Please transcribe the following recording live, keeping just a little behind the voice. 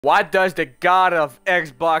What does the god of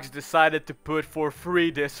Xbox decided to put for free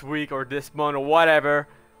this week or this month or whatever?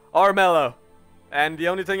 Armello. And the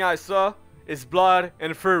only thing I saw is blood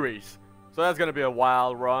and furries. So that's gonna be a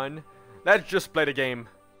wild run. Let's just play the game.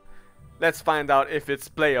 Let's find out if it's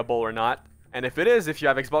playable or not. And if it is, if you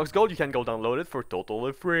have Xbox Gold, you can go download it for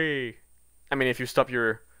totally free. I mean, if you stop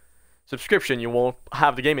your subscription, you won't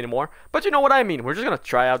have the game anymore. But you know what I mean. We're just gonna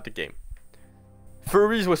try out the game.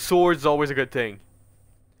 Furries with swords is always a good thing.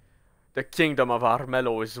 The kingdom of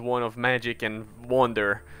Armello is one of magic and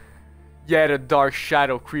wonder. Yet a dark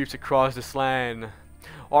shadow creeps across this land.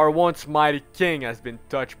 Our once mighty king has been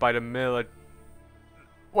touched by the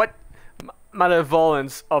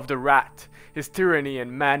malevolence of the rat. His tyranny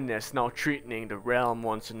and madness now threatening the realm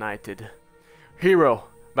once united. Hero,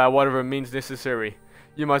 by whatever means necessary,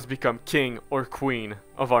 you must become king or queen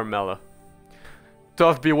of Armello.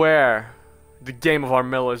 Tough beware. The game of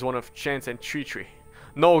Armello is one of chance and treachery.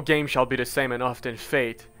 No game shall be the same, and often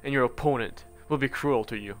fate and your opponent will be cruel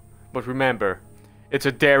to you. But remember, it's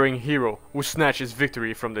a daring hero who snatches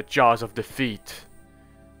victory from the jaws of defeat.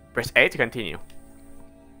 Press A to continue.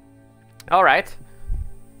 Alright.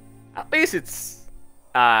 At least it's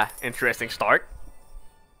interesting start.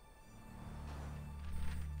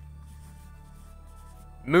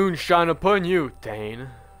 Moon shine upon you, Thane.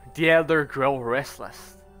 The elder grow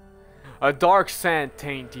restless. A dark sand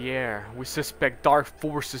taint the air. We suspect dark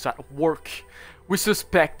forces at work. We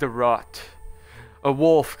suspect the rot. A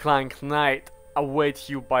wolf-clanked knight await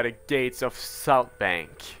you by the gates of South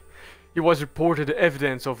Bank. He was reported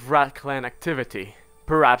evidence of rat clan activity.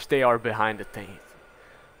 Perhaps they are behind the taint.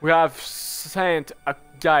 We have sent a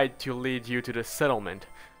guide to lead you to the settlement.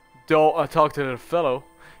 Though I talked to the fellow,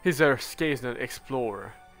 he's a seasoned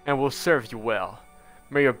explorer and will serve you well.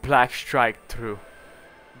 May your blade strike through.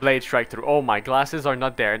 Oh, my glasses are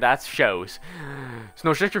not there. That shows.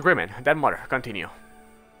 Snowshifter Grimmin, dead mother. Continue.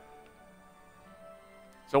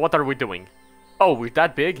 So what are we doing? Oh, we're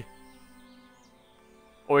that big?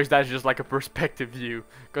 Or is that just like a perspective view?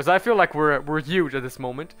 Because I feel like we're huge at this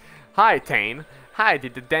moment. Hi, Thane. Hi,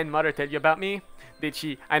 did the den mother tell you about me? Did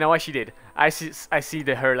she? I know what she did. I see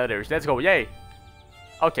her letters. Let's go. Yay.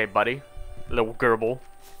 Okay, buddy. Little gerbil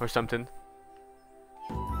or something.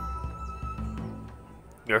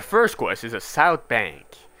 Your first quest is a South Bank.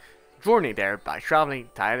 Journey there by traveling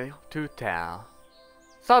tidal to Tal.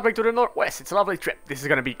 South Bank to the northwest. It's a lovely trip. This is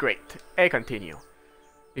gonna be great. A continue.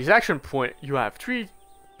 These action point you have 3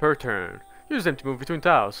 per turn. Use them to move between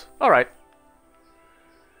tiles. Alright.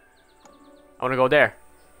 I wanna go there.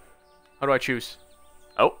 How do I choose?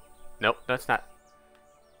 Oh, no, that's not.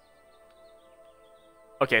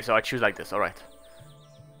 Okay, so I choose like this. Alright.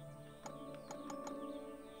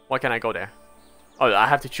 Why can't I go there? Oh, I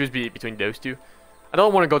have to choose between those two. I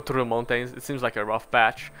don't want to go through the mountains. It seems like a rough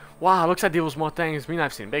patch. Wow, looks like those mountains. I mean,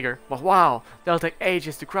 I've seen bigger. But wow, they'll take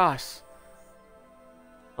ages to cross.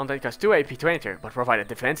 Don't take us 2 AP to enter, but provide a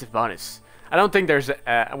defensive bonus. I don't think there's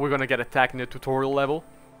we're gonna get attacked in the tutorial level.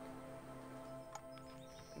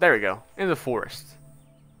 There we go, in the forest.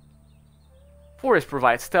 Forest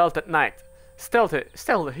provides stealth at night. Stealth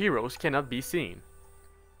heroes cannot be seen.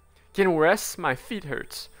 Can rest? My feet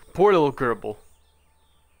hurts. Poor little gerbil.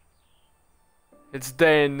 It's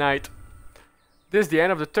day and night. This is the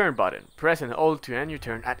end of the turn button. Press and hold to end your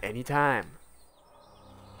turn at any time.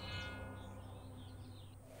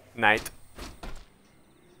 Night.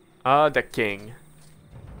 The king.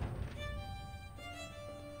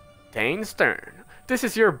 Thane's turn. This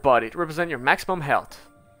is your body to represent your maximum health.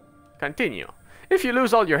 Continue. If you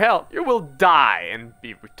lose all your health, you will die and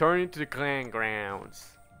be returned to the clan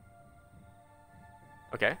grounds.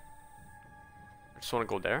 Okay. I just want to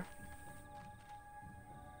go there.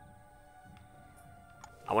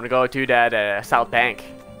 I want to go to that South Bank.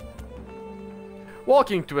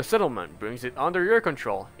 Walking to a settlement brings it under your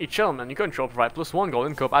control. Each settlement you control provides +1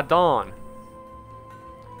 golden cup at dawn.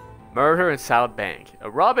 Murder in South Bank. A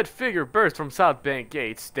robbed figure bursts from South Bank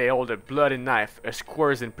gates. They hold a bloody knife. A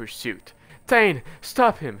squire is in pursuit. Thane,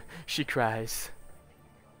 stop him, she cries.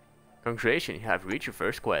 Congratulations, you have reached your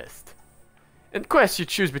first quest. In quest, you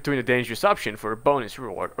choose between a dangerous option for a bonus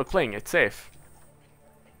reward or playing it safe.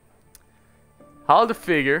 Hold the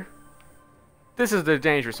figure. This is the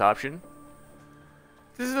dangerous option.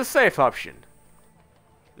 This is the safe option.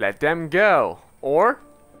 Let them go. Or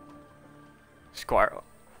Squirrel.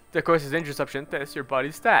 The quest is dangerous option. Test your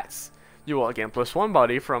body's stats. You will gain +1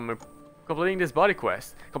 body from completing this body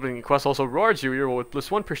quest. Completing the quest also rewards you with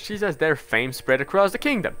 +1 prestige as their fame spread across the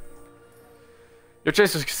kingdom. Your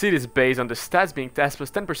chance to succeed is based on the stats being tested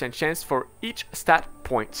plus 10% chance for each stat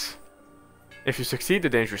point. If you succeed the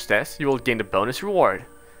dangerous test, you will gain the bonus reward.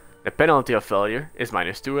 The penalty of failure is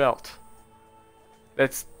 -2 health.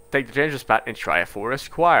 Let's take the dangerous path and try it for a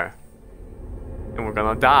squire. And we're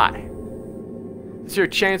gonna die. This is your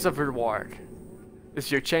chance of reward. This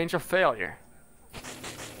is your chance of failure.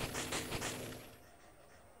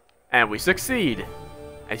 And we succeed.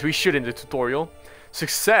 As we should in the tutorial.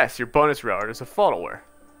 Success, your bonus reward as a follower.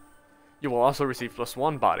 You will also receive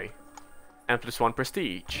 +1 body. And +1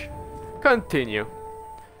 prestige. Continue.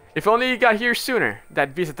 If only you got here sooner.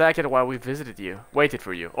 That beast attacked while we visited you. Waited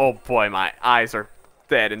for you. Oh boy, my eyes are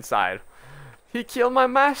dead inside. He killed my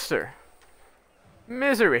master.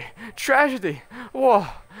 Misery. Tragedy. Whoa.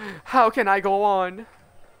 How can I go on?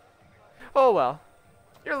 Oh well.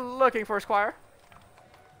 You're looking for a squire?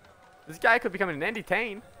 This guy could become an Andy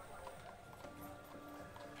Tane.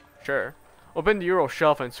 Sure. Open the Euro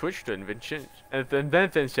shelf and switch to invention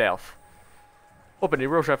shelf. Open the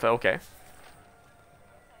Euro shelf, okay.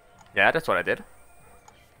 Yeah, that's what I did.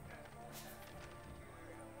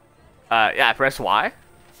 Yeah, press Y.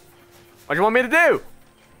 What do you want me to do?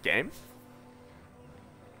 Game?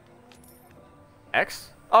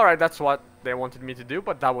 X? Alright, that's what they wanted me to do,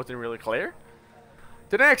 but that wasn't really clear.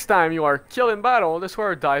 The next time you are killed in battle, the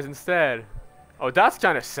squire dies instead. Oh, that's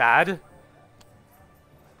kind of sad.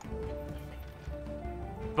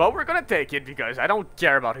 But we're gonna take it because I don't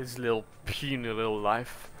care about his little puny little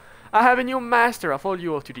life. I have a new master. I'll follow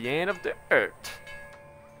you to the end of the earth.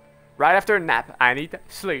 Right after a nap, I need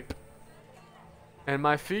sleep. And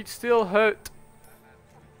my feet still hurt.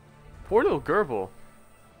 Poor little Gerbil.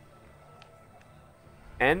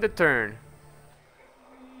 End the turn.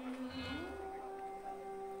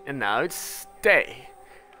 And now it's day.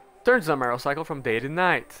 Turns the Armello cycle from day to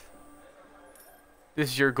night. This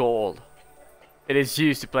is your gold. It is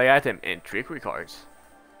used to play item and trickery cards.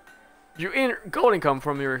 You earn gold income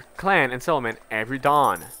from your clan and settlement every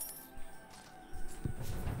dawn.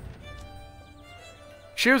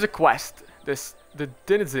 Choose a quest. The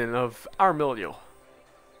denizen of Armello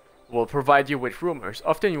will provide you with rumors.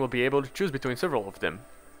 Often you will be able to choose between several of them.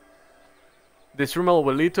 This rumor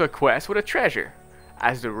will lead to a quest with a treasure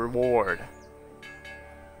as the reward.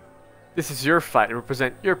 This is your fight to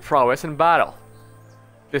represent your prowess in battle.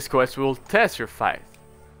 This quest will test your fight.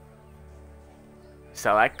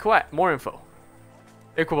 Select quest. More info.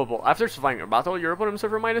 Equipable. After surviving your battle, your opponent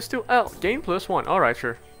suffer -2 L. Gain +1. Alright,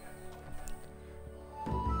 sure.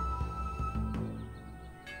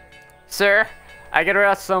 Sir, I gathered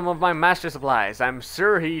out some of my master supplies. I'm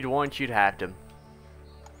sure he'd want you to have them.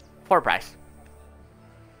 For a price.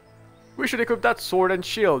 We should equip that sword and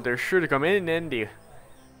shield. They're sure to come in handy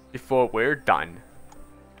before we're done.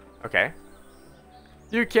 Okay.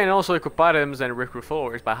 You can also equip items and recruit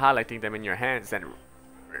followers by highlighting them in your hands and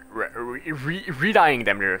re-dyeing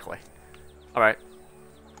them lyrically. Alright.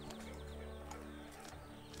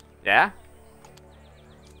 Yeah?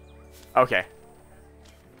 Okay.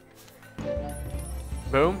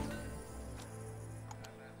 Boom.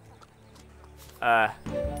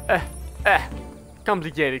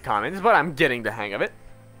 Complicated comments, but I'm getting the hang of it.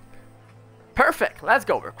 Perfect, let's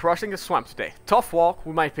go. We're crossing the swamp today. Tough walk,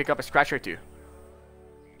 we might pick up a scratch or two.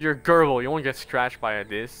 You're Gerbil, you won't get scratched by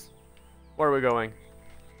this. Where are we going?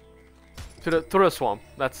 To the swamp.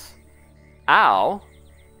 That's... Ow!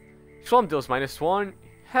 Swamp deals -1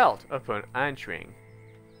 health upon entering.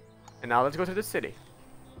 And now let's go to the city.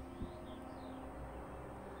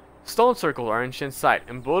 Stone circles are ancient sight,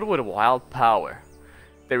 imbued with wild power.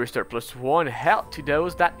 They restore +1 health to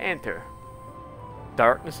those that enter.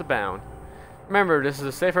 Darkness abound. Remember, this is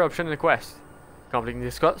a safer option in the quest. Completing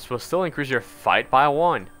this quest will still increase your fight by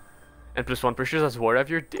 1. And +1 pushes as word of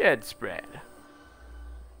your dead spread.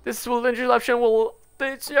 This dangerous option will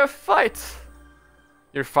teach your fight.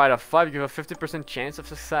 Your fight of 5 give a 50% chance of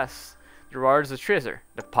success. The reward is the treasure,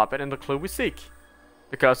 the puppet, and the clue we seek.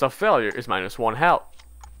 The cost of failure is -1 health.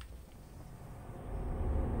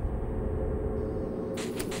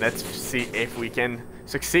 Let's see if we can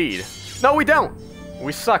succeed. No, we don't!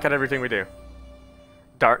 We suck at everything we do.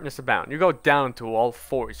 Darkness abound. You go down to all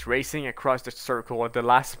fours, racing across the circle at the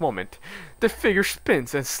last moment. The figure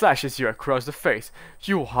spins and slashes you across the face.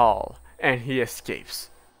 You haul, and he escapes.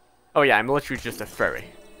 Oh yeah, I'm literally just a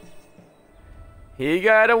furry. He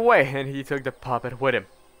got away, and he took the puppet with him.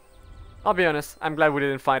 I'll be honest, I'm glad we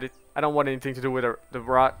didn't find it. I don't want anything to do with the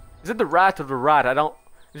rat. Is it the rat or the rat?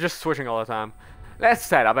 It's just switching all the time. Let's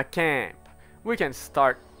set up a camp. We can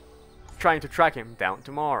start trying to track him down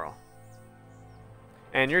tomorrow.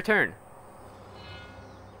 And your turn.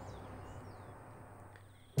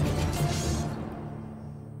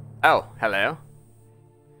 Oh, hello.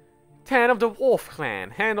 10 of the Wolf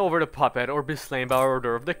Clan. Hand over the puppet or be slain by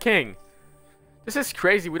order of the king. This is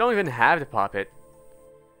crazy. We don't even have the puppet.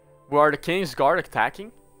 Why are the King's Guard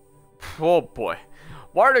attacking? Oh boy.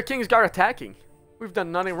 Why are the King's Guard attacking? We've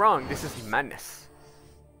done nothing wrong. This is madness.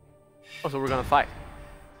 Oh, so we're gonna fight.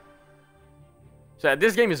 So yeah,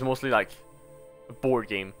 this game is mostly like a board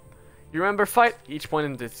game. You remember fight? Each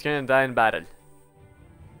opponent is gonna die in battle.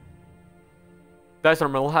 Dice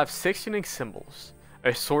Armello will have 6 unique symbols.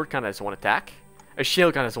 A sword count as 1 attack. A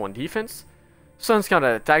shield count as 1 defense. Suns count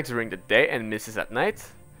as attack during the day and misses at night.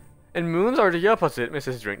 And moons are the opposite,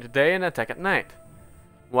 misses during the day and attack at night.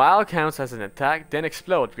 Wild counts as an attack, then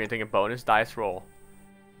explode, granting a bonus dice roll.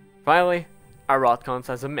 Finally, a rot counts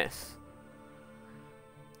as a miss.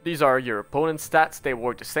 These are your opponent's stats, they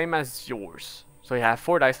work the same as yours. So you have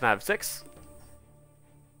 4 dice and I have 6.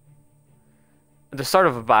 At the start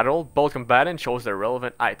of a battle, both combatant shows their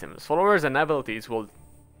relevant items. Followers and abilities will,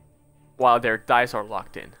 while their dice are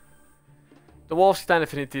locked in. The Wolf's stand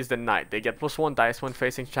affinity is the Knight. They get +1 dice when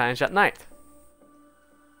facing challenge at night.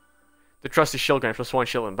 The Trusty Shield grants +1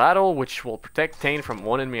 shield in battle, which will protect Tane from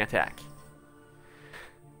 1 enemy attack.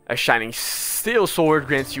 A Shining Steel Sword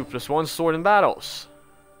grants you +1 sword in battles.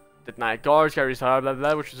 The Knight Guards carries blah blah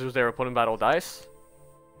blah, which is their opponent battle dice.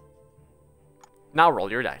 Now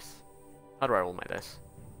roll your dice. How do I roll my dice?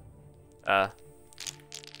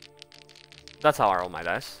 That's how I roll my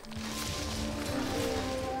dice.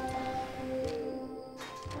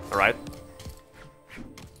 Alright.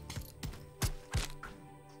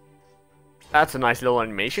 That's a nice little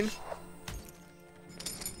animation.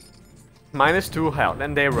 -2 health,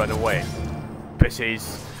 and they run away.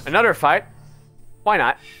 Pussies. Another fight? Why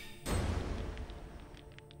not?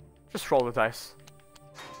 Just roll the dice.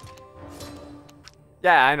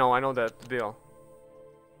 Yeah, I know the deal.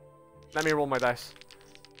 Let me roll my dice.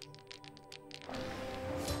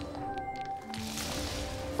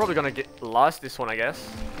 Probably gonna get lost this one, I guess.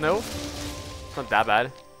 No? It's not that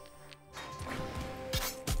bad.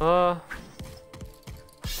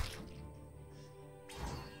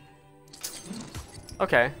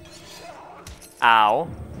 Okay. Ow.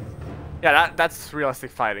 Yeah, that's realistic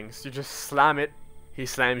fighting. So you just slam it, he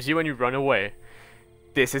slams you, and you run away.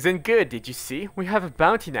 This isn't good, did you see? We have a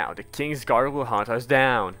bounty now. The King's Guard will hunt us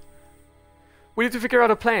down. We need to figure out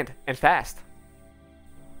a plan, and fast.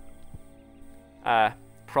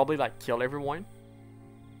 Probably like kill everyone.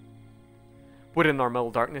 Within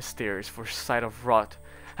Armello, darkness stares for sight of rot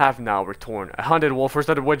have now returned. 100 wolfers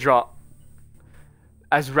that would draw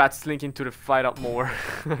as rats slink into the fight up more.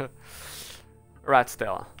 Rat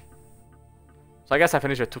Stella. So I guess I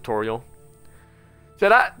finished the tutorial. So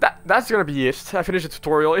that's gonna be it. I finished the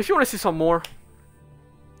tutorial. If you want to see some more,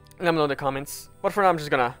 let me know in the comments. But for now, I'm just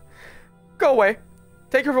gonna go away.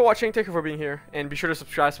 Thank you for watching. Thank you for being here. And be sure to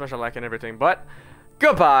subscribe, smash a like and everything. But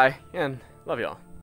goodbye and love y'all.